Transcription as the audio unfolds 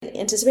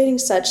anticipating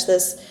such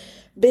this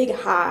big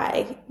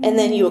high, and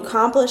then you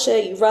accomplish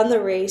it, you run the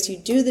race, you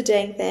do the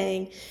dang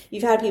thing,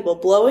 you've had people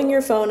blowing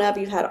your phone up,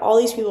 you've had all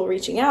these people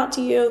reaching out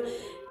to you.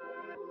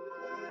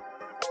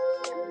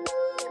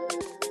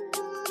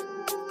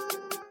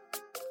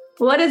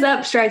 What is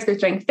up, Strides for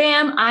Strength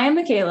fam? I am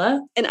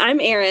Michaela. And I'm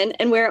Erin,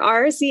 and we're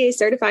RCA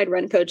certified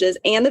run coaches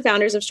and the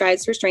founders of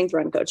Strides for Strength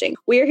Run Coaching.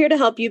 We are here to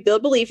help you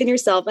build belief in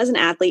yourself as an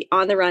athlete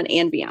on the run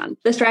and beyond.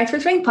 The Strides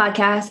for Strength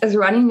podcast is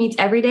running meets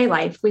everyday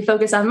life. We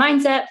focus on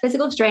mindset,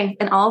 physical strength,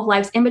 and all of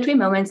life's in-between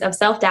moments of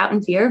self-doubt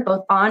and fear,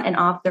 both on and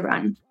off the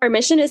run. Our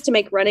mission is to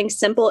make running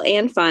simple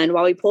and fun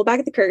while we pull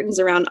back the curtains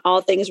around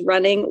all things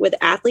running with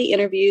athlete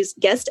interviews,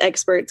 guest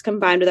experts,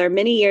 combined with our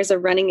many years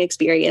of running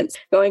experience,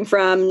 going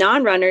from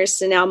non-runners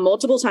to now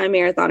multiple-time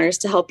marathoners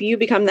to help you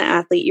become the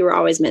athlete you were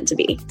always meant to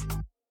be.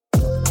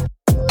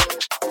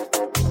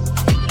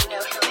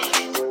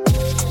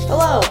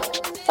 Hello.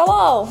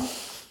 Hello.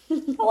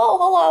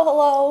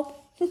 Hello.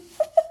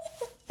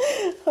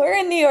 We're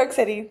in New York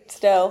City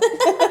still.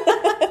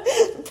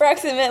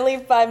 Approximately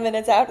 5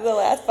 minutes after the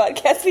last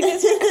podcast we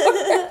just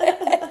recorded.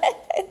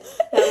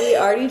 Have we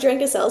already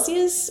drank a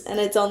Celsius and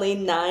it's only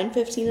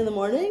 9:15 in the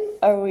morning?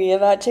 Are we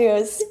about to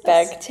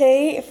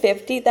spectate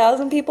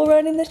 50,000 people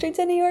running the streets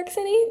of New York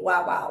City?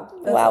 Wow.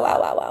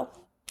 Wow.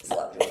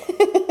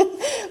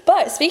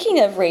 But speaking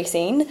of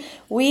racing,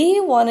 we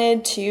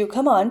wanted to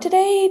come on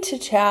today to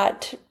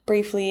chat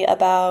briefly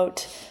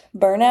about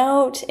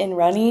burnout in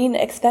running,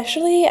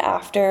 especially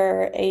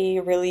after a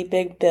really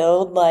big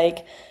build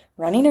like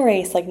running a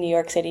race like New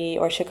York City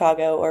or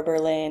Chicago or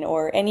Berlin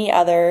or any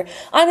other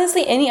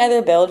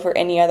build for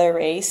any other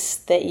race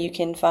that you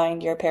can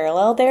find your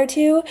parallel there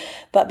to.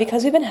 But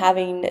because we've been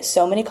having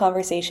so many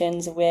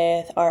conversations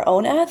with our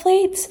own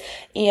athletes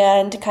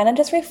and kind of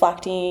just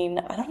reflecting,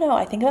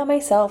 I think about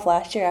myself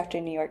last year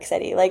after New York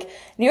City. Like,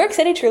 New York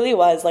City truly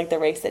was like the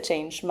race that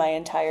changed my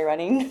entire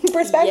running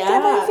perspective.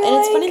 Yeah, and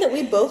it's funny that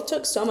we both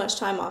took so much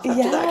time off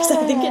after that, because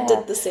I think it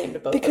did the same to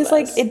both of us.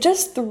 Because it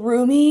just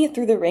threw me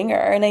through the ringer,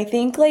 and I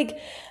think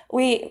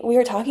we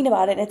were talking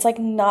about it, and it's like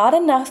not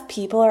enough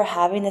people are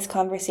having this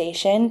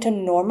conversation to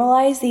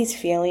normalize these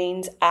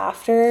feelings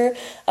after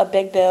a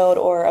big build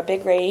or a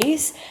big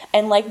race,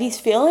 and like these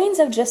feelings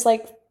of just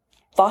like,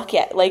 fuck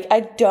it, like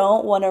I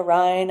don't want to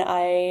run,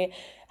 I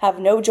have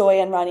no joy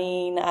in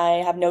running,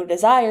 I have no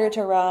desire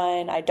to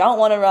run, I don't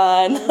want to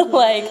run. Mm-hmm.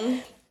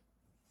 Like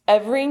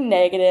every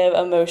negative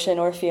emotion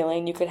or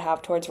feeling you could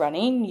have towards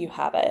running, you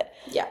have it.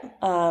 Yeah.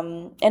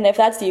 And if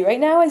that's you right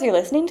now as you're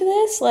listening to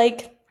this,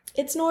 like,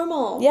 it's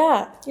normal.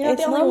 Yeah, you're not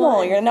it's the only normal.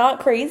 one. You're not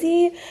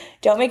crazy.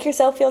 Don't make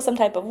yourself feel some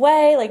type of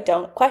way. Like,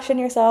 don't question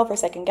yourself or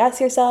second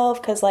guess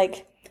yourself, because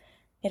like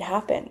it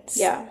happens.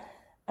 Yeah.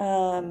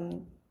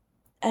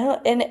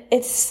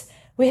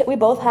 We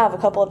both have a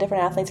couple of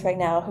different athletes right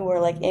now who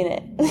are like in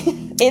it,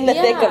 in the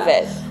thick of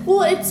it.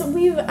 Well,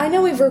 I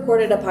know we've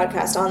recorded a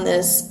podcast on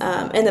this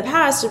in the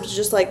past. It was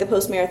just like the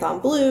post-marathon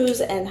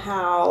blues and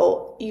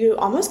how you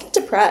almost get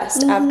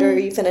depressed after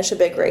you finish a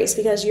big race,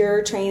 because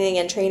you're training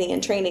and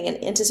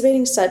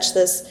anticipating such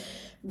this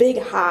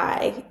big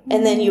high,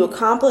 and then you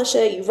accomplish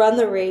it, you run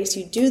the race,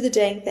 you do the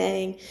dang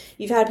thing,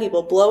 you've had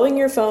people blowing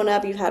your phone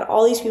up, you've had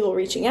all these people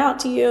reaching out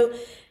to you,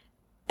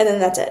 and then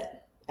that's it.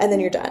 And then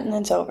you're done. And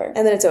then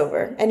it's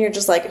over. And you're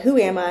just like, who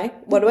am I?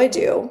 What do I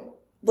do?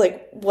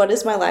 Like, what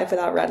is my life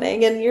without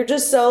running? And you're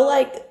just so,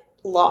 like,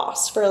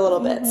 lost for a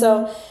little bit.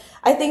 So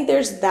I think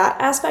there's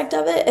that aspect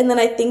of it. And then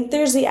I think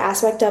there's the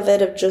aspect of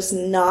it of just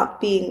not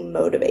being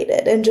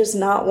motivated and just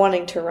not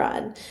wanting to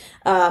run.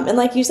 And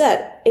like you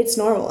said, it's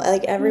normal.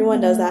 Like, everyone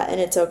does that, and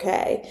it's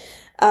okay.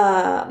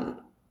 I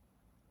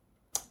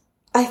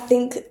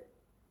think,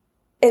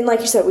 and like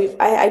you said,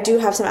 I do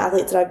have some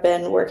athletes that I've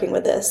been working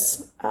with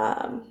this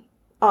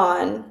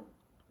on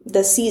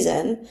this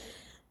season,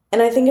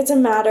 and I think it's a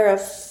matter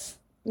of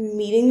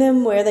meeting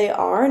them where they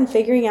are and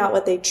figuring out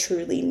what they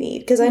truly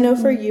need, because I know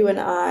for you and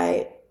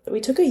I, we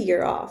took a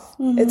year off.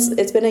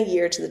 It's been a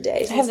year to the day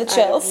since I have the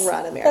chills. I've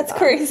run a marathon. That's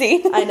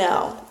crazy. I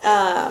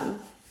know.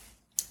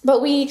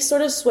 But we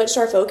sort of switched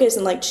our focus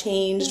and like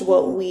changed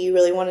what we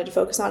really wanted to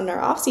focus on in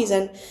our off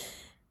season,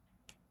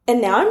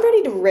 and now I'm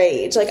ready to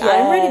rage. Like,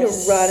 I'm ready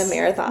to run a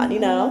marathon, you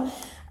know.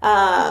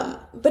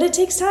 But it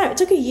takes time. It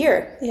took a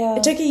year. Yeah.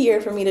 It took a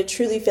year for me to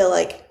truly feel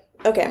like,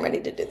 okay, I'm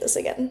ready to do this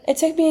again. It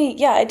took me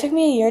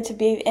a year to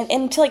be,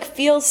 and to like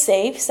feel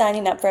safe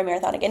signing up for a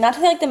marathon again. Not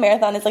to say like the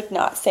marathon is like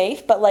not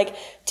safe, but like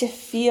to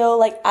feel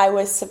like I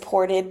was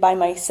supported by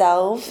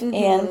myself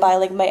and by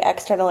like my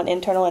external and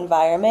internal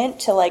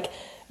environment to like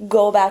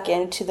go back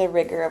into the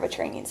rigor of a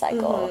training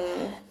cycle.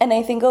 And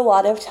I think a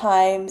lot of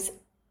times,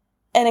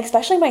 and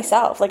especially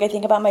myself, like I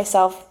think about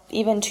myself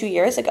even 2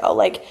 years ago,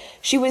 like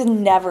she was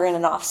never in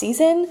an off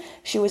season.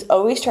 She was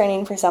always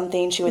training for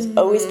something. She was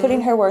always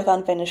putting her worth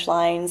on finish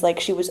lines.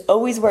 Like she was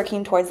always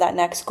working towards that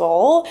next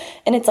goal.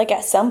 And it's like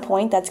at some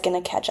point that's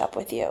going to catch up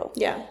with you.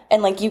 Yeah.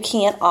 And like you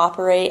can't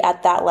operate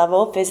at that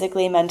level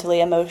physically,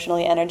 mentally,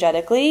 emotionally,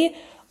 energetically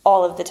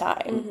all of the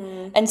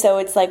time. And so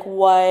it's like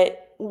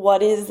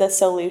what is the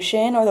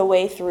solution or the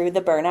way through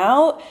the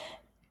burnout?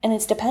 and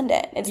it's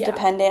dependent. It's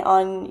dependent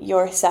on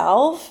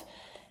yourself.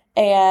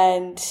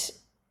 And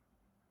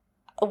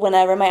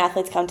whenever my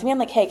athletes come to me, I'm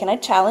like, hey, can I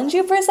challenge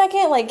you for a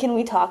second? Like, can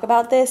we talk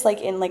about this,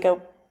 like, in, like,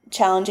 a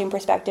challenging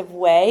perspective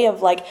way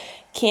of, like,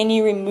 can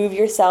you remove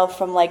yourself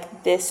from,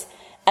 like, this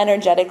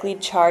energetically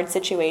charged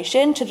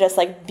situation to just,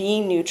 like,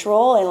 be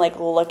neutral and, like,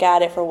 look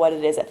at it for what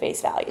it is at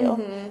face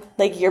value?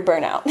 Like, your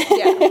burnout.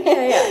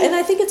 Yeah. And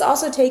I think it's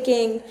also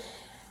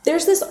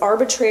there's this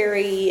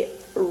arbitrary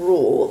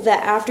rule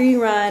that after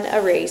you run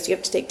a race, you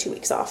have to take 2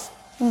 weeks off.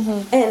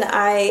 And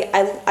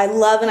I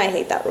love and I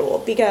hate that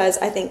rule because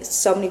I think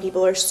so many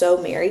people are so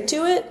married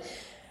to it,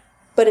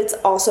 but it's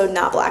also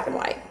not black and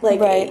white. Like,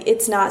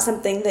 it's not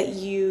something that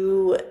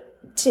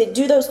to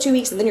do those 2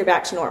 weeks and then you're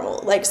back to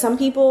normal. Like, some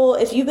people,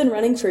 if you've been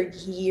running for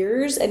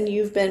years and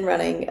you've been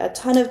running a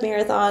ton of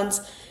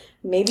marathons,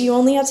 maybe you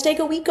only have to take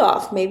a week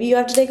off. Maybe you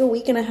have to take a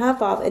week and a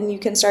half off and you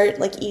can start,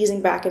 like,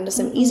 easing back into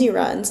some easy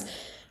runs.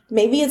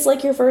 Maybe it's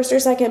like your first or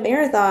second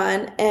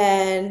marathon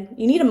and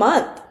you need a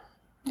month.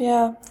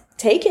 Yeah.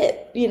 Take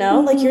it, you know?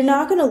 Like, you're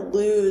not going to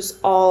lose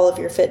all of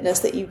your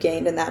fitness that you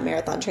gained in that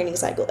marathon training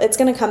cycle. It's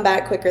going to come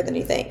back quicker than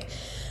you think.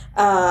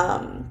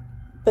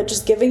 But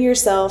just giving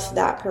yourself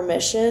that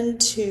permission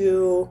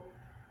to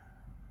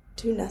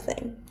do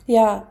nothing.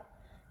 Yeah.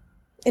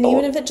 And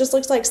even if it just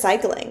looks like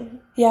cycling.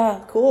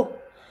 Yeah. Cool.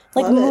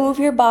 Like, move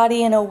your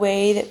body in a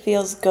way that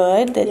feels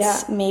good,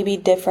 that's maybe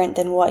different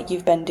than what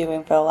you've been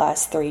doing for the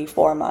last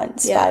 3-4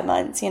 months, 5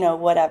 months, you know,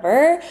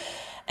 whatever.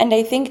 And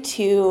I think,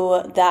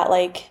 too, that,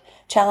 like,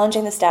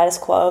 challenging the status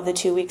quo of the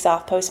 2 weeks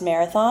off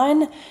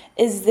post-marathon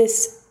is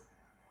this,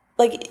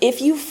 like,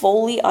 if you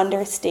fully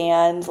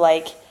understand,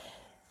 like,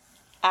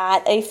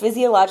 at a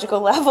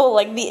physiological level,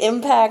 like, the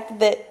impact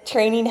that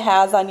training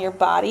has on your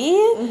body,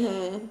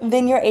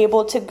 then you're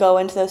able to go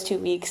into those 2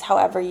 weeks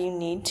however you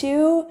need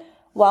to,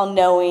 while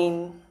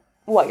knowing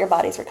what your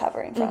body's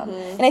recovering from.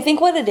 And I think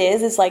what it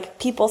is like,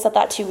 people set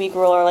that 2 week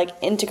rule or, like,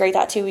 integrate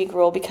that 2 week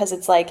rule because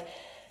it's like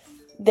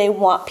they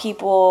want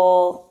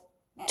people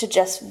to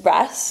just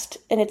rest,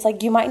 and it's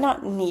like, you might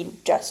not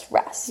need just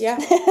rest.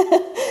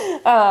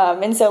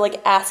 And so,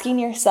 like, asking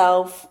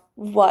yourself,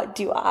 what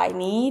do I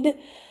need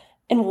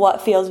and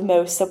what feels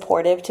most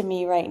supportive to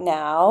me right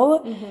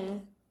now?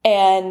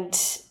 And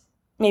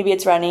maybe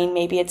it's running,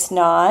 maybe it's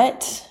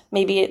not,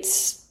 maybe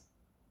it's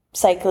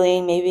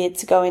cycling, maybe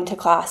it's going to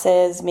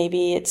classes,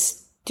 maybe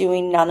it's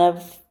doing none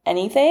of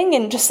anything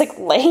and just, like,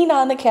 laying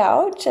on the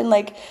couch, and,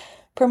 like,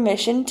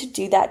 permission to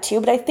do that too.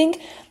 But I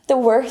think the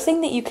worst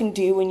thing that you can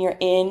do when you're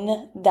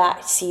in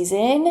that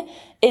season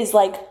is,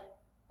 like,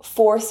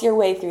 force your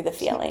way through the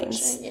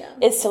feelings.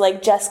 Is to,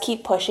 like, just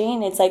keep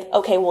pushing. It's like,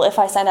 okay, well, if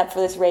I sign up for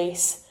this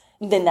race,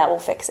 then that will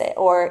fix it.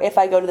 Or if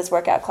I go to this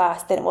workout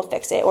class, then it will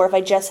fix it. Or if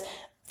I just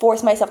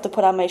force myself to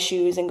put on my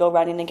shoes and go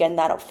running again,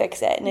 that'll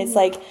fix it. And it's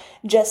like,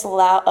 just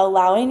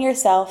allowing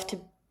yourself to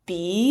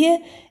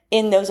be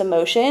in those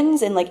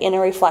emotions and, like, in a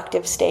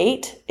reflective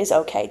state is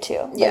okay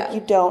too. Like, you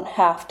don't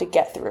have to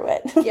get through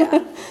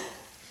it.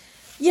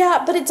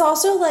 Yeah, but it's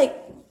also, like,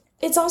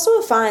 it's also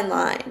a fine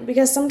line,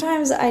 because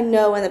sometimes I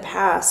know in the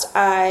past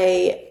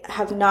I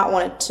have not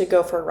wanted to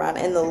go for a run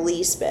in the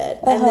least bit.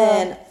 And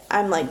then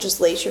I'm like,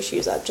 just lace your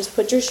shoes up. Just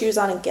put your shoes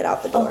on and get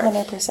out the door.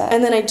 100%.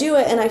 And then I do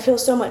it and I feel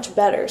so much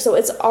better. So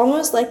it's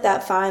almost like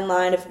that fine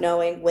line of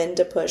knowing when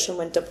to push and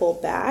when to pull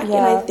back. And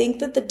I think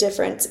that the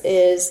difference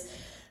is,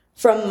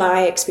 from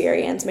my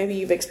experience, maybe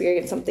you've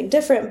experienced something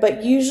different,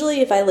 but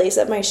usually if I lace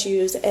up my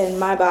shoes and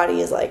my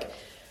body is, like,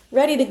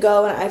 ready to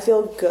go and I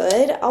feel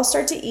good, I'll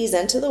start to ease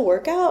into the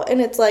workout.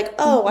 And it's like,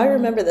 oh, I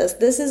remember this.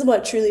 This is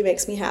what truly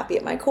makes me happy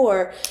at my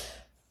core.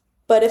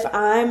 But if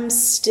I'm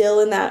still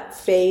in that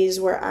phase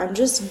where I'm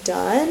just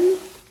done,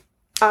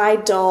 I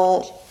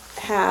don't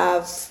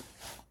have,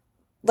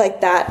 like,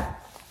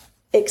 that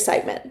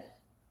excitement.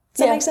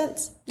 Does that make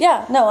sense?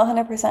 Yeah, no,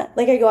 100%.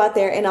 Like, I go out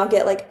there and I'll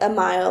get, like, a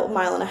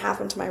mile and a half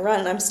into my run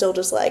and I'm still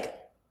just like,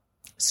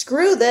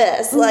 screw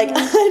this. Like,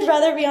 I'd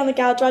rather be on the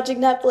couch watching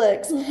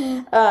Netflix.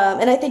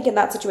 And I think in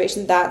that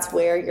situation, that's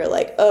where you're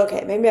like,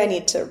 okay, maybe I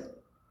need to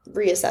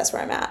reassess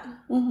where I'm at.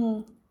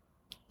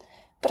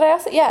 But I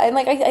also, and,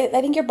 like,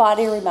 I think your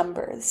body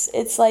remembers.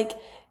 It's like,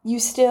 you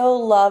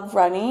still love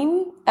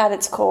running at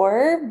its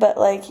core, but,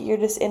 like, you're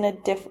just in a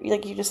different,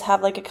 like, you just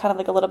have, like, a kind of,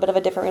 like, a little bit of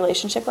a different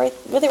relationship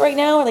with it right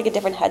now, or, like, a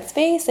different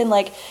headspace. And,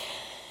 like,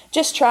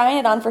 just trying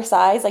it on for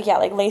size, like,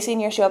 like, lacing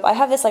your shoe up. I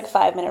have this, like,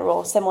 5-minute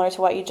rule, similar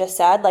to what you just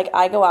said. Like,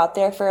 I go out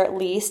there for at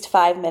least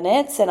 5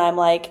 minutes, and I'm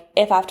like,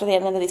 if after the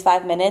end of these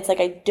 5 minutes, like,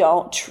 I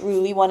don't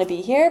truly want to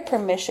be here,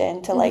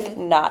 permission to, like,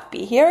 not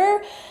be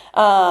here.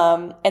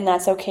 And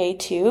that's okay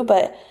too.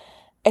 But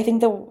I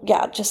think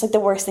just, like, the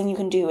worst thing you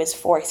can do is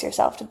force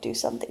yourself to do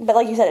something. But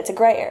like you said, it's a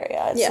gray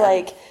area. It's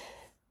like,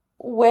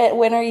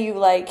 when are you,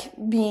 like,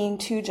 being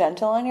too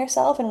gentle on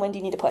yourself, and when do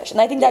you need to push?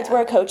 And I think that's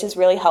where a coach is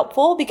really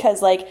helpful,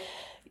 because, like,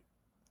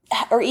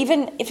 or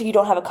even if you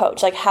don't have a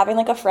coach, like having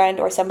like a friend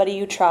or somebody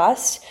you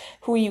trust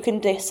who you can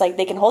just like,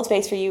 they can hold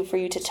space for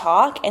you to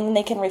talk, and then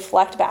they can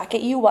reflect back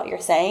at you what you're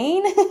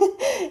saying.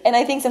 And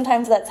I think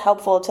sometimes that's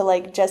helpful to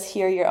like just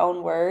hear your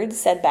own words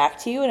said back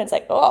to you, and it's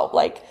like, oh,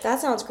 like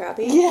that sounds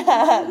crappy.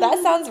 Yeah, that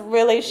sounds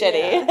really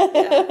shitty.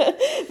 Yeah.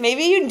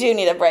 Maybe you do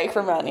need a break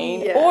from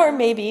running, or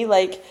maybe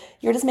like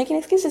you're just making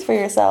excuses for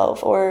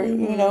yourself, or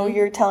you know,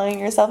 you're telling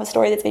yourself a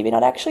story that's maybe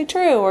not actually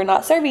true or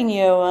not serving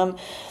you.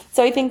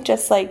 So I think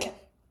just like,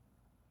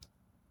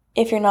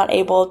 if you're not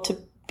able to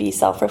be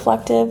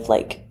self-reflective,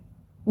 like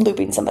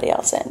looping somebody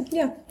else in.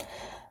 Yeah.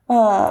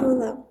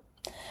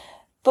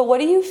 But what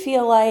do you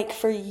feel like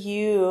for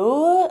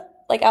you,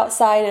 like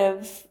outside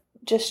of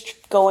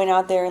just going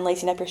out there and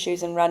lacing up your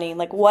shoes and running,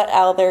 like what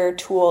other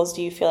tools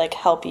do you feel like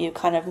help you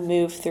kind of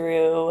move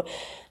through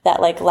that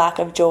like lack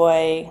of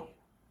joy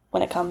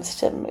when it comes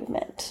to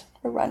movement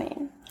or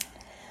running?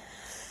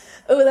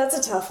 Oh, that's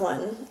a tough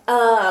one.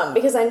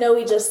 Because I know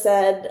we just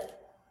said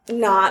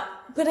not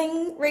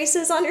putting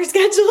races on your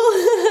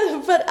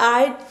schedule, but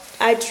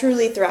I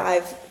truly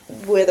thrive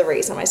with a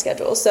race on my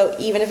schedule. So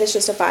even if it's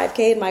just a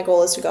 5K, my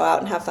goal is to go out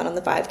and have fun on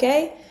the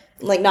 5K,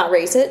 like not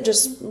race it,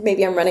 just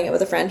maybe I'm running it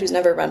with a friend who's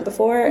never run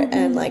before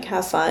and like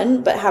have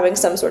fun, but having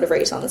some sort of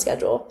race on the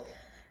schedule.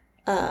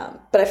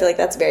 But I feel like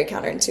that's very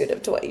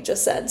counterintuitive to what you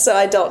just said. So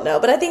I don't know,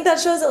 but I think that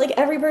shows that like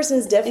every person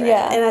is different.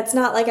 Yeah. And it's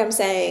not like I'm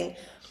saying,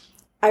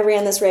 I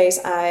ran this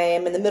race, I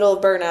am in the middle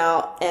of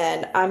burnout,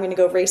 and I'm going to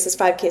go race this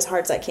 5K as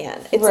hard as I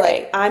can. It's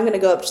like, I'm going to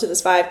go up to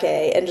this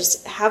 5K and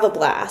just have a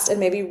blast and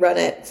maybe run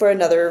it for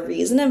another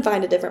reason and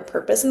find a different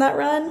purpose in that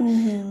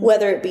run,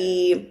 whether it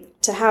be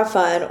to have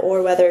fun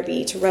or whether it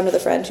be to run with a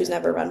friend who's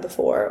never run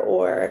before,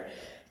 or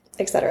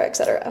et cetera, et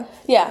cetera.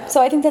 Yeah,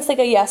 so I think that's like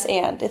a yes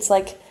and. It's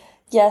like,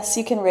 yes,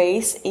 you can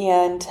race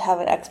and have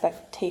an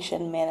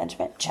expectation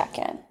management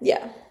check-in.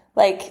 Yeah.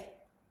 Like,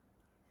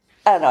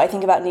 I don't know, I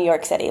think about New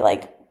York City,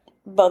 like,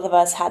 both of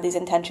us had these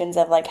intentions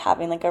of like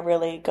having like a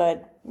really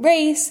good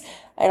race.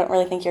 I don't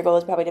really think your goal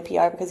is probably to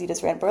PR because you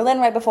just ran Berlin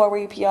right before where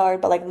you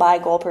PR'd, but like my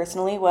goal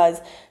personally was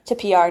to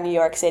PR New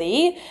York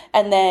City,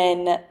 and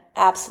then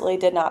absolutely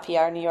did not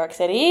PR New York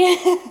City.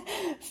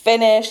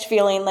 Finished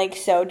feeling like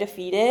so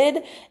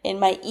defeated, and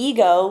my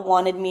ego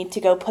wanted me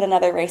to go put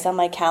another race on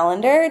my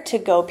calendar to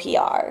go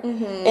PR.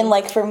 And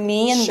like for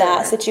me in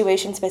that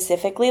situation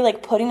specifically,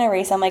 like putting a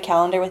race on my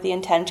calendar with the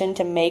intention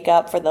to make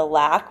up for the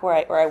lack where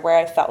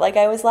I felt like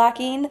I was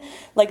lacking,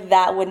 like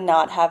that would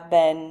not have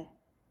been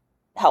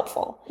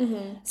helpful.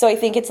 So I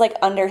think it's like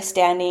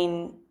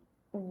understanding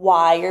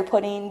why you're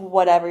putting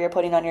whatever you're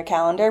putting on your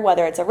calendar,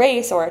 whether it's a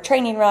race or a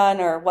training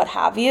run or what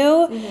have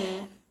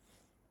you,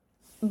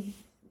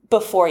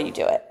 before you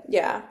do it.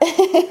 Yeah.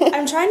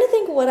 I'm trying to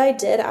think what I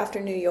did after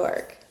New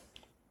York.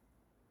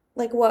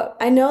 Like what,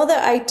 I know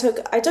that I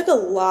took a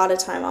lot of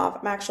time off.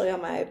 I'm actually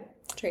on my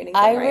training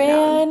thing right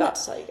now. I'm about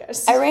to tell you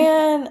guys. I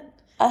ran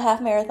a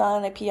half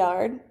marathon and I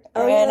PR'd.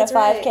 I ran a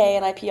 5K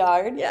and I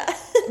PR'd. Yeah.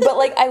 But,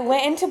 like, I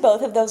went into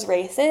both of those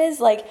races.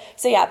 Like,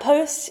 so, yeah,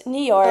 post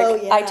New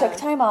York, I took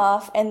time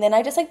off. And then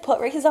I just, like, put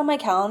races on my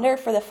calendar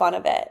for the fun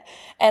of it.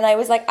 And I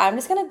was like, I'm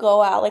just going to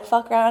go out, like,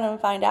 fuck around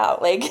and find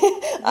out. Like,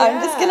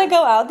 I'm just going to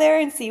go out there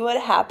and see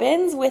what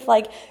happens with,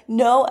 like,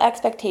 no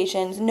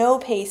expectations, no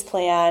pace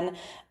plan,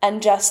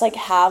 and just like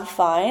have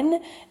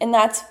fun. And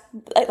that's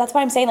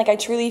why I'm saying, like, I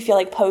truly feel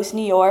like post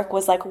New York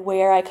was like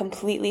where I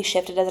completely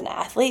shifted as an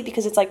athlete,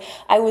 because it's like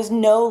I was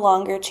no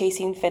longer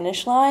chasing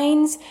finish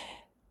lines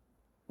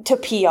to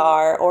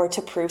PR or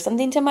to prove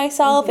something to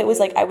myself. It was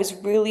like I was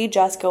really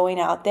just going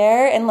out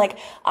there, and like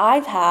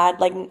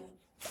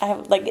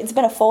it's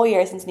been a full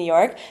year since New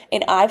York,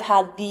 and I've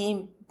had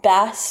the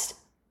best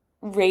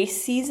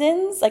race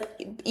seasons, like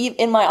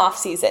in my off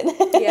season.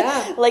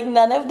 Yeah. Like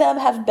none of them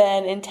have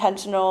been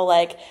intentional,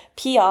 like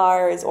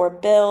PRs or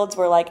builds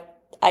where like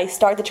I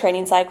start the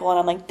training cycle and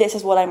I'm like, this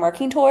is what I'm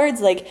working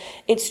towards. Like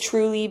it's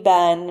truly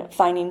been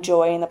finding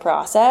joy in the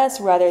process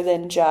rather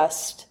than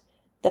just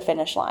the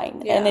finish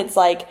line. Yeah. And it's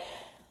like,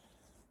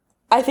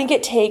 I think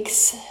it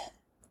takes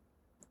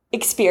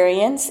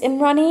experience in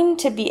running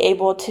to be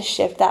able to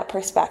shift that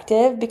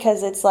perspective,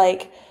 because it's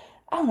like,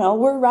 I don't know,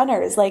 we're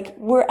runners. Like,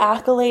 we're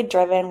accolade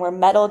driven, we're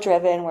medal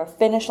driven, we're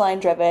finish line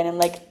driven, and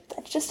like,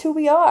 that's just who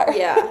we are.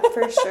 Yeah,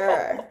 for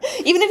sure.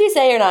 Even if you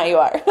say you're not, you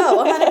are.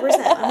 Oh,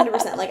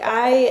 100%. Like,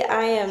 I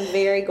am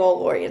very goal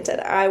oriented.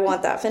 I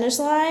want that finish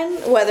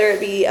line, whether it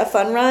be a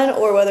fun run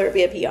or whether it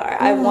be a PR.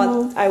 I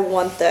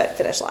want the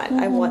finish line.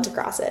 I want to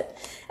cross it.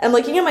 I'm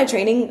looking at my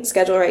training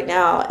schedule right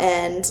now,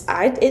 and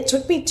it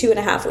took me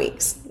 2.5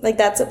 weeks. Like,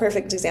 that's a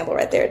perfect example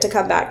right there to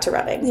come back to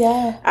running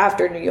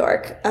after New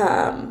York.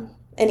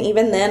 And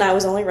even then, I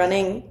was only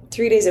running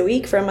 3 days a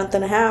week for a month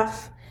and a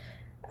half,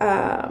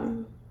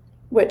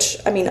 which,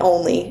 I mean,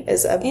 only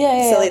is a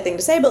silly thing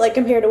to say, but like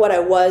compared to what I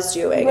was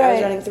doing, I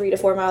was running 3 to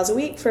 4 miles a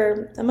week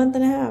for a month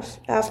and a half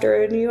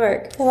after New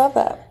York. I love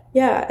that.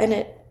 Yeah,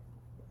 and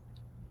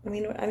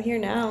I'm here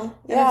now.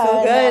 And I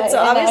feel good, so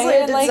obviously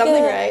I did like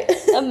something right.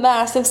 A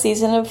massive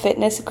season of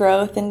fitness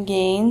growth and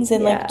gains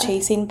and like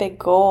chasing big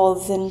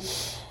goals. And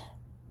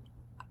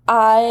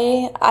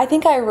I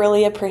think I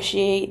really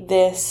appreciate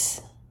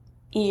this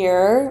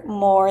year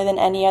more than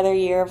any other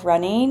year of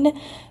running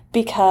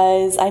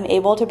because I'm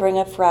able to bring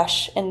a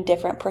fresh and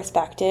different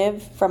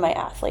perspective from my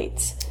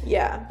athletes.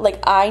 Yeah. Like,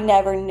 I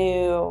never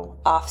knew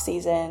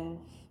off-season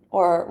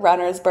or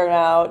runner's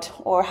burnout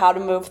or how to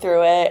move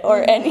through it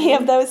or any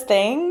of those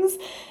things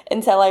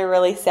until I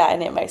really sat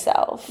in it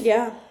myself.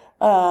 Yeah.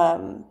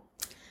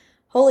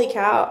 Holy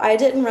cow. I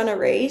didn't run a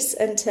race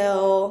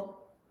until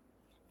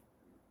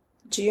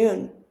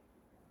June.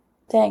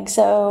 Dang,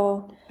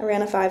 so I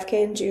ran a 5K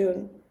in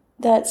June.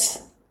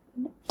 that's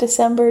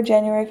December,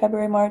 January,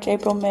 February, March,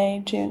 April,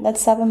 May, June.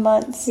 That's 7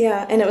 months.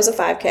 Yeah, and it was a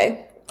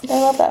 5K.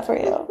 I love that for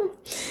you.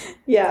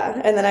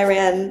 Yeah, and then I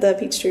ran the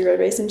Peachtree Road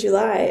Race in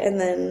July, and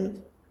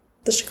then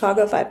the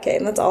Chicago 5K,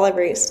 and that's all I've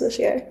raced this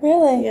year.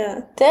 Really?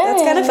 Yeah. Dang.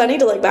 That's kind of funny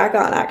to look back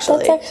on,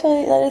 actually.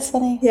 That is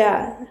funny.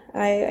 Yeah,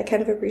 I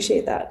kind of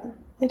appreciate that.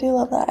 I do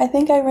love that. I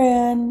think I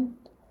ran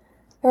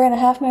a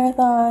half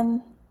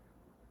marathon,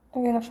 I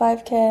ran a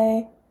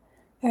 5K,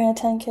 I ran a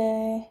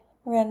 10K,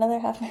 I ran another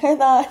half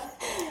marathon.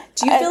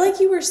 Do you feel like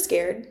you were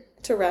scared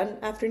to run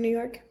after New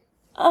York?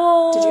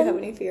 Did you have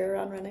any fear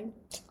around running?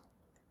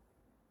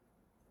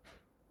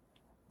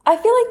 I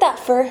feel like that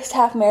first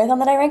half marathon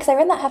that I ran, because I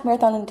ran that half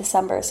marathon in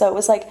December, so it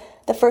was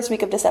like the first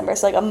week of December,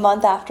 so like a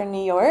month after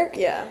New York.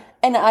 Yeah.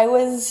 And I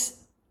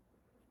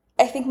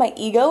think my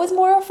ego was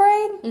more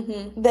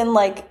afraid than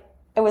like,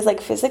 I was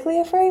like physically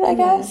afraid, I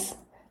guess.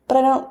 But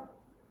I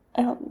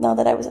don't know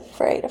that I was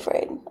afraid.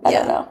 I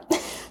don't know.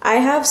 I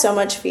have so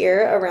much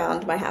fear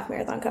around my half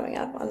marathon coming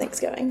up on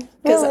Thanksgiving.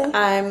 Because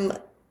Really?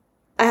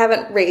 I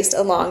haven't raced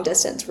a long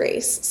distance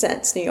race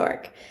since New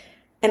York.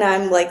 And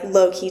I'm like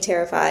low-key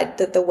terrified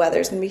that the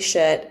weather's going to be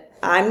shit.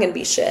 I'm going to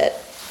be shit.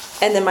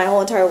 And then my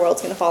whole entire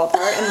world's going to fall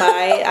apart. And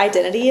my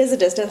identity as a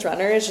distance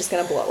runner is just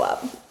going to blow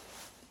up.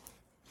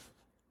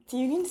 Do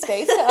you need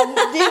space to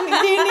do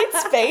you need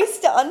space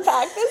to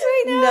unpack this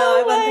right now?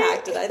 No, I've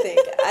unpacked it, I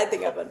think. I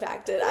think I've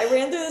unpacked it. I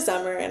ran through the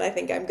summer and I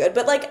think I'm good.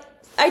 But like,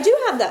 I do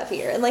have that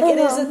fear. And like, it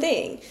is a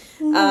thing.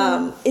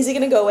 Is it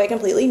going to go away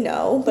completely?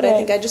 No. But I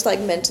think I just like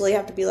mentally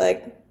have to be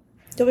like,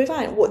 you'll be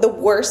fine. The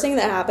worst thing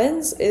that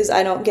happens is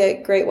I don't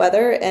get great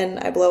weather and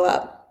I blow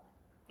up.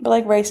 But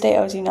like, race day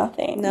owes you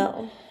nothing.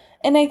 No.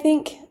 And I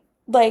think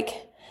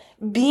like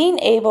being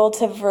able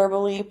to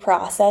verbally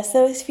process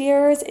those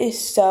fears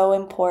is so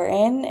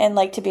important, and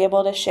like to be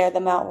able to share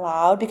them out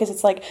loud, because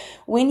it's like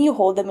when you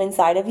hold them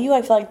inside of you,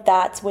 I feel like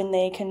that's when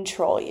they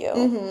control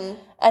you.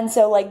 And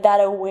so like that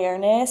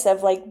awareness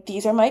of like,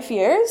 these are my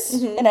fears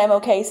and I'm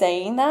okay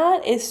saying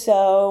that is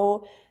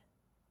so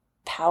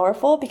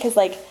powerful, because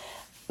like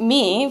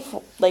me,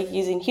 like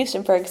using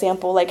Houston for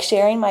example, like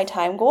sharing my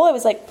time goal, I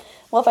was like,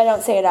 well, if I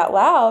don't say it out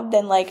loud,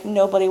 then like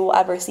nobody will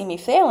ever see me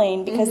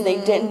failing, because they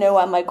didn't know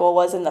what my goal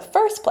was in the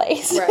first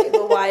place. Right.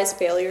 But why is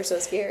failure so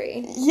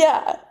scary?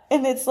 Yeah.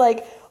 And it's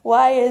like,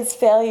 why is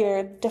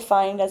failure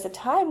defined as a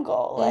time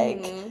goal?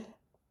 Like,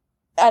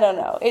 I don't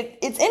know.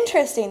 It's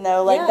interesting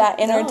though, like that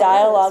inner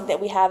dialogue that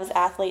we have as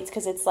athletes,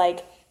 because it's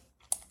like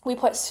we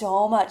put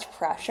so much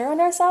pressure on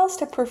ourselves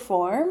to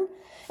perform.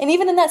 And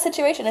even in that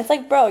situation, it's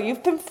like, bro,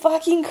 you've been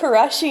fucking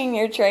crushing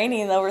your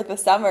training over the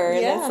summer.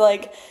 And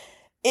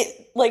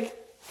it's like,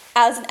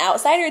 as an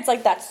outsider, it's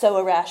like, that's so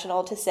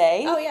irrational to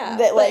say. Oh, yeah.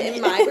 That, like, but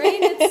in my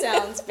brain, it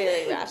sounds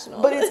very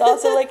rational. But it's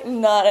also, like,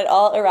 not at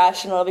all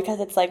irrational, because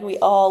it's like we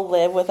all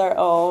live with our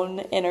own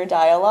inner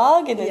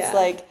dialogue. And it's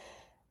like,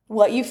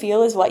 what you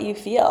feel is what you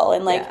feel.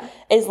 And, like,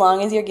 as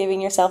long as you're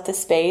giving yourself the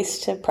space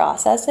to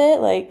process it,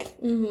 like,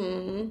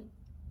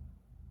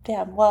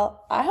 damn,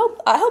 well, I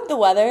hope the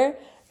weather...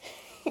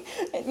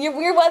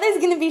 your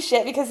weather's gonna be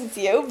shit because it's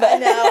you, but I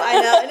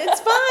know, and it's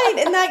fine.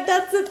 And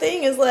that's the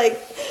thing, is like,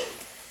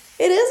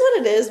 it is what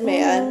it is,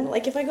 man.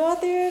 Like, if I go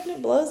out there and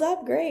it blows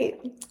up, great.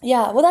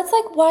 Yeah, well, that's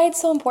like why it's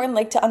so important,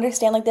 like, to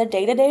understand like the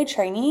day-to-day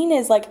training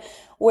is like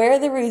where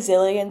the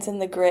resilience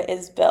and the grit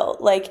is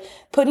built. Like,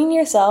 putting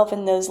yourself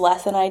in those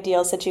less than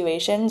ideal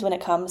situations when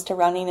it comes to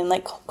running in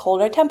like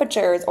colder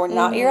temperatures, or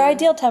not your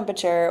ideal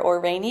temperature, or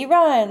rainy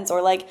runs,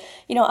 or like,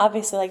 you know,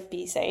 obviously like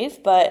be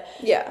safe, but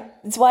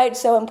it's why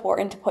it's so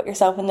important to put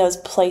yourself in those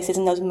places,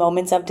 in those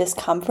moments of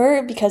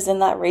discomfort, because then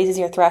that raises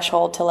your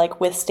threshold to like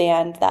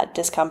withstand that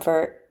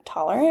discomfort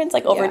tolerance,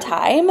 like over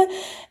time.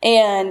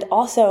 And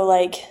also,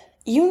 like,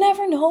 you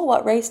never know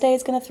what race day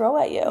is going to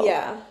throw at you.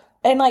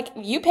 And like,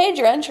 you paid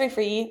your entry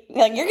fee,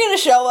 like, you're going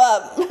to show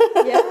up.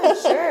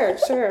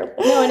 Sure.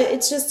 No, and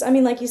it's just, I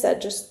mean, like you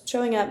said, just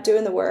showing up,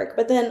 doing the work.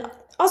 But then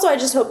also, I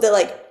just hope that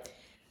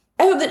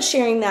I hope that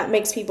sharing that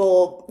makes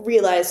people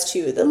realize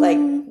too that like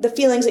the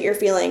feelings that you're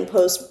feeling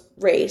post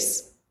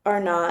race are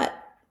not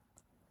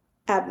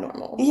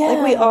abnormal.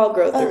 Like, we all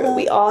grow through it.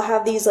 We all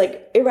have these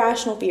like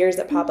irrational fears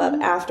that pop up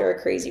after a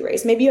crazy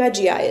race. Maybe you had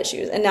GI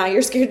issues and now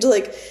you're scared to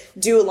like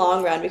do a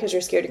long run because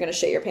you're scared you're going to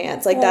shit your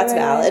pants. Like, that's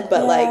valid,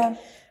 but like,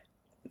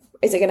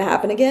 is it going to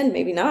happen again?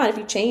 Maybe not. If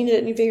you change it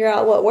and you figure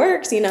out what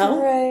works, you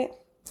know? Right.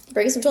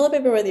 Bring some toilet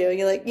paper with you.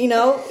 You like, you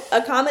know,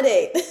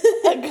 accommodate.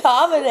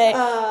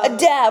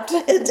 Adapt.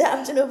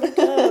 Adapt and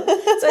overcome.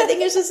 So I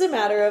think it's just a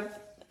matter of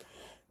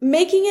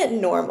making it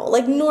normal,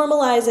 like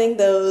normalizing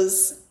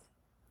those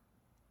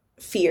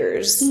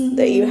fears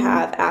that you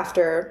have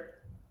after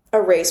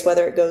a race,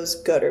 whether it goes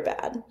good or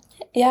bad.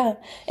 Yeah.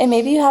 And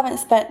maybe you haven't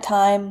spent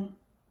time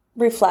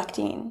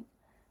reflecting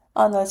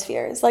on those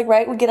fears. Like,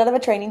 right, we get out of a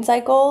training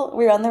cycle,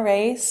 we run the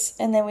race,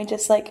 and then we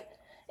just like,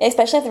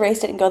 especially if the race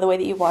didn't go the way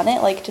that you want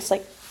it, like just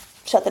like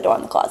shut the door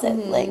in the closet.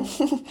 Like,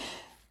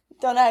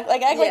 don't act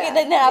like it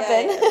didn't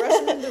happen. Rush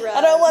into the run.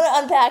 I don't want to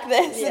unpack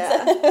this.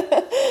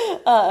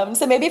 Yeah.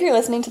 So maybe if you're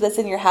listening to this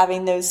and you're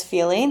having those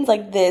feelings,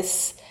 like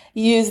this,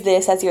 use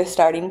this as your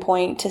starting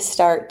point to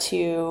start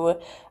to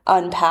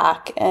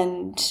unpack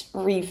and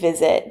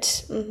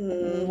revisit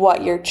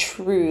what you're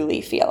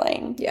truly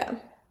feeling. Yeah.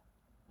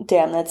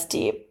 Damn, that's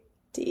deep.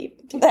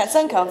 Deep. That's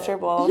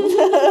uncomfortable.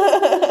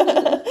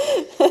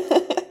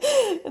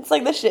 It's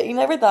like the shit you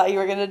never thought you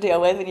were going to deal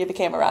with when you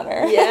became a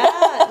runner. Yeah.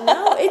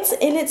 No,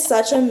 it's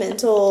such a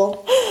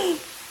mental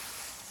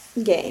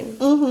game.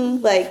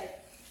 Like,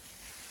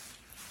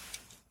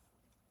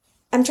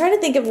 I'm trying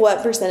to think of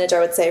what percentage I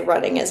would say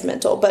running is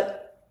mental,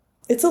 but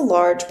it's a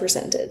large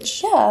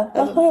percentage. Yeah,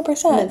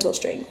 100%. Mental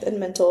strength and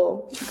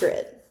mental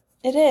grit.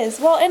 It is.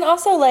 Well, and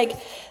also, like,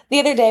 the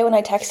other day when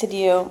I texted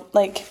you,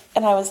 like,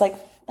 and I was like,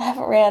 I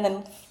haven't ran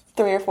in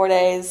 3 or 4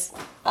 days.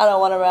 I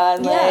don't want to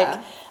run. Yeah. Like,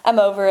 I'm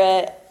over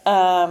it.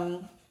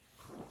 And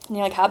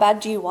you're like, how bad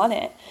do you want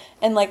it?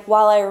 And, like,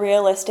 while I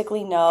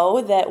realistically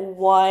know that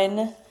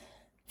 1,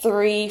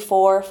 3,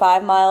 4,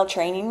 5 mile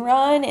training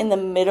run in the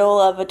middle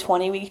of a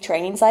 20-week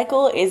training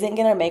cycle isn't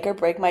going to make or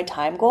break my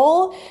time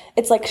goal,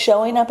 it's like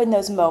showing up in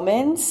those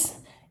moments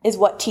is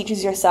what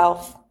teaches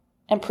yourself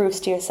and proves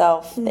to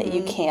yourself that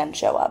you can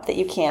show up, that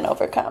you can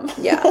overcome.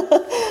 Yeah.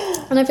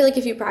 And I feel like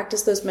if you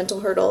practice those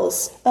mental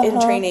hurdles in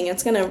training,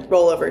 it's going to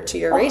roll over to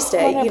your race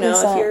day. 100%. You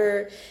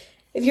know,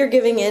 if you're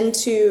giving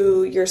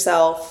into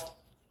yourself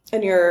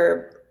and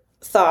your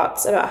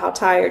thoughts about how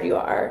tired you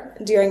are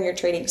during your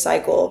training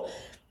cycle,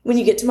 when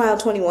you get to mile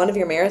 21 of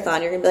your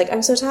marathon, you're going to be like,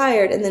 I'm so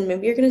tired. And then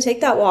maybe you're going to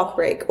take that walk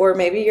break, or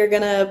maybe you're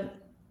going to,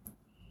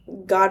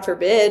 God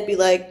forbid, be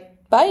like,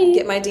 Bye.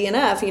 Get my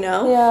DNF, you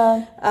know?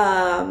 Yeah.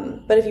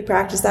 But if you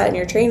practice that in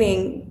your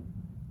training,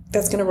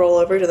 that's going to roll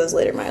over to those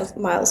later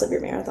miles of your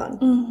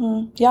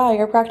marathon. Yeah,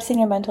 you're practicing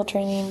your mental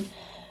training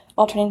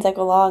all training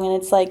cycle long, and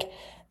it's like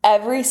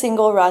every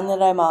single run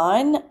that I'm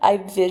on, I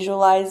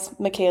visualize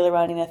Michaela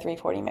running a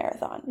 3:40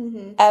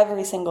 marathon.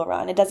 Every single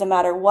run. It doesn't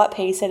matter what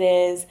pace it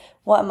is,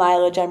 what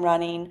mileage I'm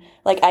running.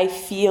 Like, I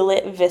feel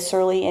it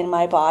viscerally in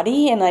my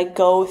body, and I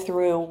go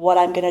through what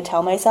I'm going to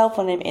tell myself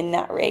when I'm in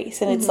that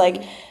race. And it's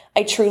like,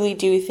 I truly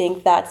do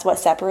think that's what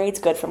separates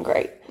good from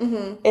great,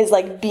 is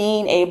like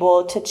being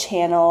able to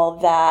channel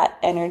that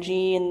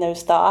energy and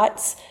those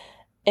thoughts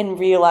and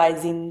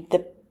realizing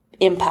the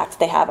impact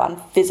they have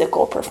on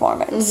physical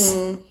performance.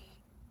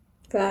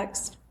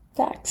 Facts.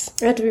 Facts.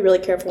 I have to be really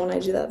careful when I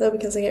do that, though,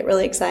 because I get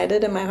really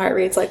excited and my heart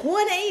rate's like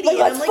 180. Like, and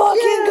let's I'm like,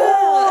 fucking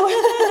go.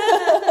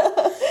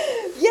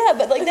 Yeah,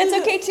 but like that's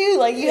okay too.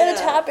 Like, you gotta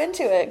tap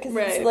into it, because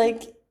it's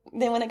like,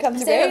 then when it comes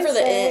to save race, it for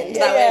the end.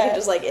 That way I can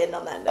just like end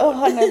on that note.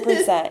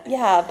 100%.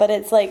 Yeah, but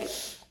it's like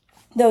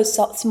those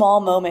small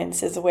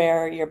moments is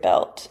where you're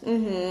built.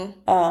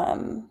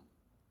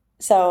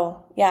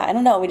 So yeah, I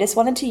don't know. We just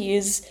wanted to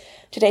use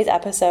today's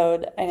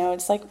episode. I know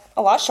it's like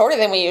a lot shorter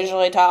than we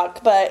usually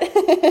talk, but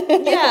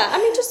yeah, I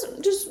mean,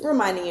 just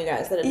reminding you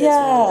guys that it is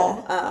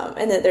normal,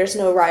 and that there's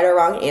no right or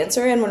wrong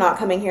answer, and we're not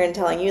coming here and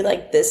telling you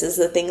like this is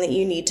the thing that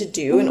you need to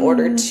do in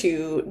order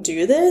to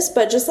do this,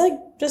 but just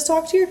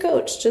talk to your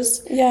coach,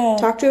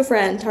 talk to a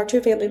friend, talk to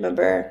a family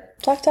member,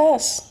 talk to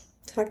us.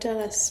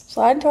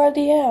 Slide into our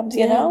DMs,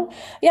 you know?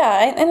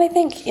 Yeah, and I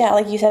think,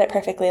 like you said it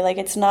perfectly. Like,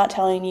 it's not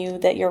telling you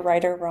that you're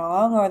right or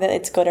wrong or that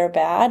it's good or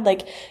bad.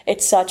 Like,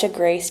 it's such a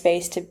gray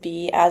space to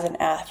be as an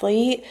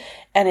athlete.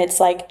 And it's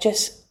like,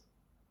 just,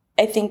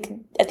 I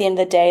think at the end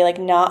of the day, like,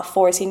 not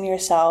forcing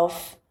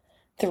yourself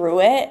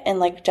through it and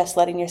like just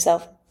letting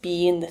yourself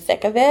be in the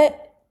thick of it,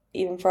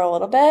 even for a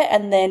little bit,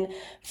 and then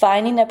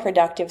finding a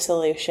productive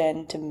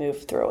solution to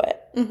move through it.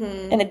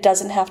 And it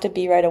doesn't have to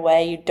be right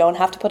away. You don't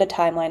have to put a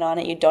timeline on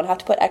it. You don't have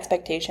to put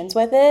expectations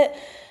with it,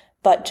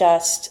 but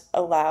just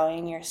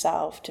allowing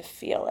yourself to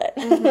feel it.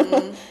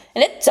 And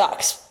it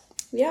sucks.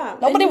 Yeah.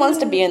 Nobody wants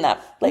to be in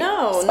that spot.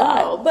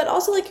 No. But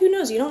also, like, who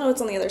knows? You don't know what's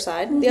on the other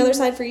side. The other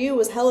side for you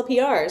was hella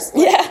PRs.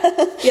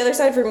 Like, The other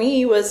side for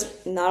me was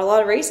not a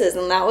lot of races,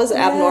 and that was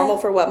abnormal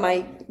for what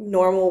my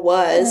normal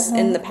was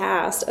in the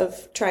past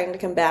of trying to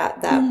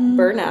combat that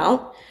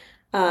burnout.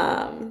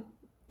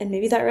 And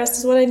maybe that rest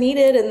is what I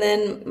needed, and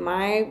then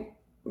my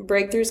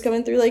breakthroughs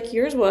coming through like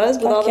yours was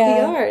with all the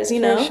PRs, you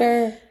know? For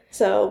sure.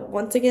 So,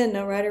 once again,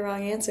 no right or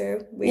wrong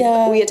answer. We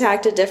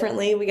attacked it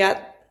differently. We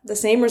got the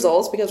same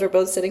results because we're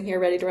both sitting here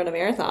ready to run a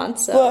marathon.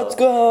 So let's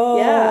go.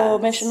 Yeah.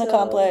 Mission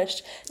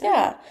accomplished.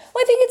 Yeah. Well,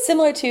 I think it's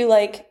similar to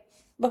like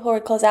before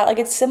we close out, like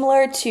it's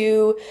similar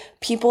to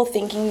people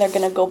thinking they're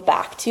going to go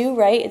back to,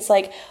 right? It's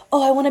like,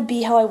 oh, I want to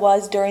be how I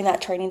was during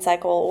that training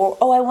cycle, or,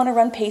 oh, I want to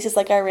run paces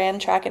like I ran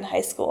track in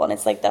high school. And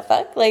it's like, the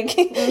fuck? Like,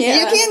 you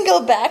can't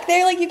go back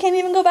there. Like, you can't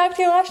even go back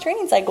to your last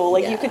training cycle.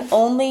 Like, you can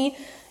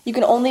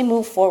only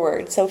move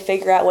forward. So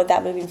figure out what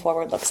that moving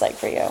forward looks like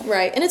for you.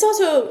 Right. And it's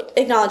also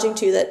acknowledging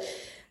too that,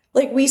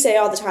 like we say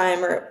all the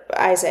time, or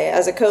I say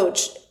as a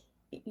coach,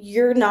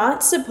 you're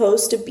not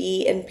supposed to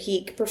be in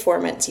peak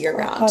performance year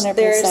round. 100%.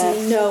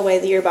 There's no way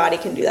that your body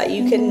can do that.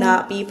 You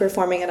cannot be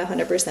performing at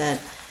 100%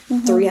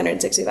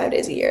 365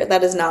 days a year.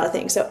 That is not a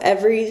thing. So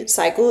every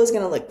cycle is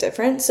going to look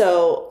different.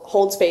 So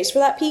hold space for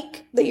that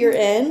peak that you're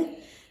in.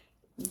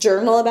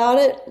 Journal about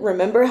it.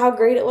 Remember how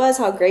great it was,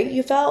 how great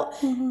you felt.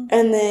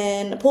 And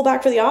then pull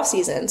back for the off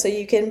season so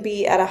you can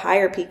be at a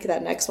higher peak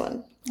that next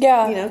one.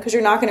 Yeah. You know, because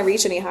you're not going to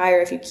reach any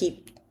higher if you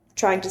keep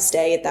trying to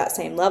stay at that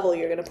same level.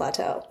 You're going to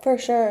plateau. For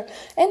sure.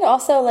 And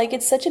also, like,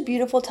 it's such a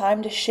beautiful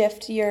time to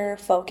shift your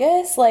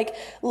focus. Like,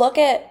 look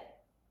at,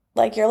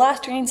 like, your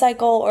last training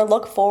cycle, or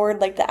look forward,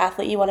 like, the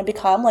athlete you want to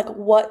become. Like,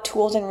 what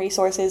tools and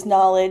resources,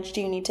 knowledge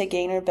do you need to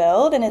gain or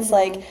build? And it's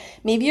like,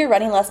 maybe you're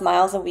running less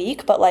miles a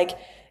week, but, like,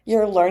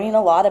 you're learning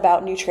a lot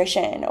about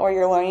nutrition, or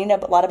you're learning a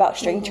lot about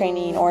strength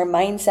training, or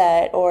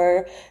mindset,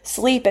 or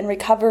sleep and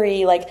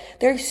recovery. Like,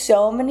 there's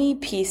so many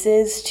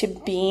pieces to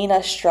being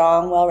a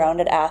strong,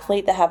 well-rounded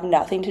athlete that have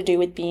nothing to do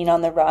with being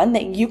on the run,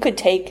 that you could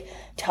take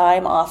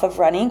time off of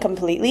running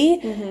completely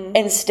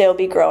and still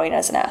be growing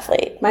as an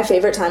athlete. My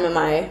favorite time in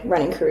my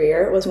running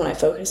career was when I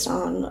focused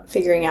on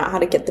figuring out how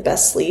to get the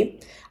best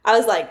sleep. I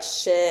was like,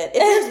 shit, if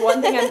there's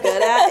one thing I'm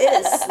good at,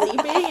 it is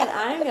sleeping, and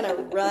I'm going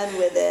to run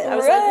with it. I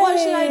was like, what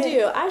should I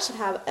do? I should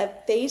have a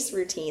face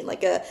routine,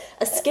 like a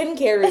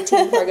skincare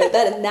routine before I go to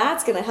bed, and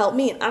that's going to help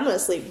me, and I'm going to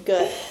sleep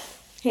good.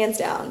 Hands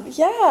down.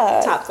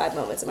 Yeah. Top 5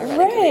 moments in my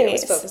running career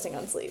was focusing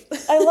on sleep.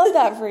 I love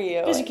that for you.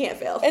 Because you can't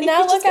fail. And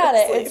now look at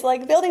it. It's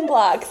like building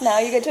blocks. Now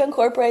you get to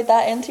incorporate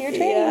that into your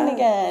training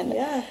again.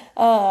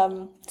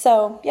 Yeah.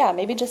 So, yeah,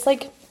 maybe just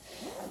like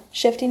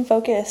shifting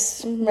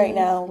focus right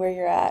now where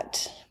you're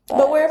at.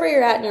 But wherever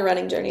you're at in your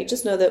running journey,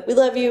 just know that we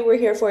love you. We're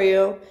here for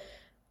you.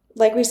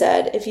 Like we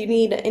said, if you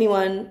need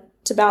anyone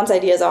to bounce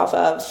ideas off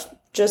of,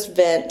 just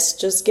vent.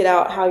 Just get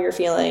out how you're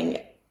feeling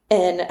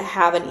and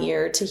have an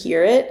ear to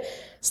hear it.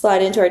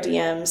 Slide into our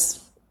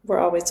DMs. We're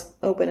always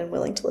open and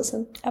willing to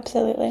listen.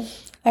 Absolutely.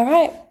 All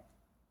right.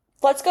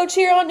 Let's go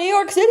cheer on New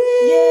York City.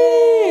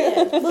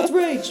 Yay! Let's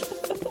rage.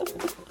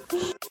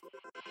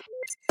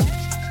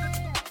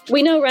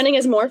 We know running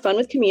is more fun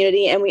with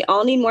community, and we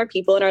all need more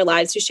people in our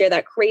lives who share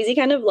that crazy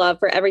kind of love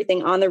for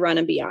everything on the run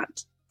and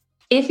beyond.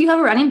 If you have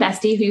a running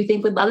bestie who you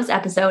think would love this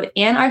episode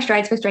and our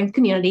Strides for Strength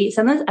community,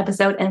 send them this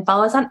episode and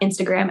follow us on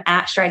Instagram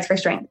 @Strides for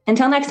Strength.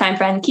 Until next time,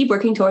 friend, keep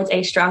working towards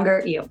a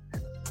stronger you.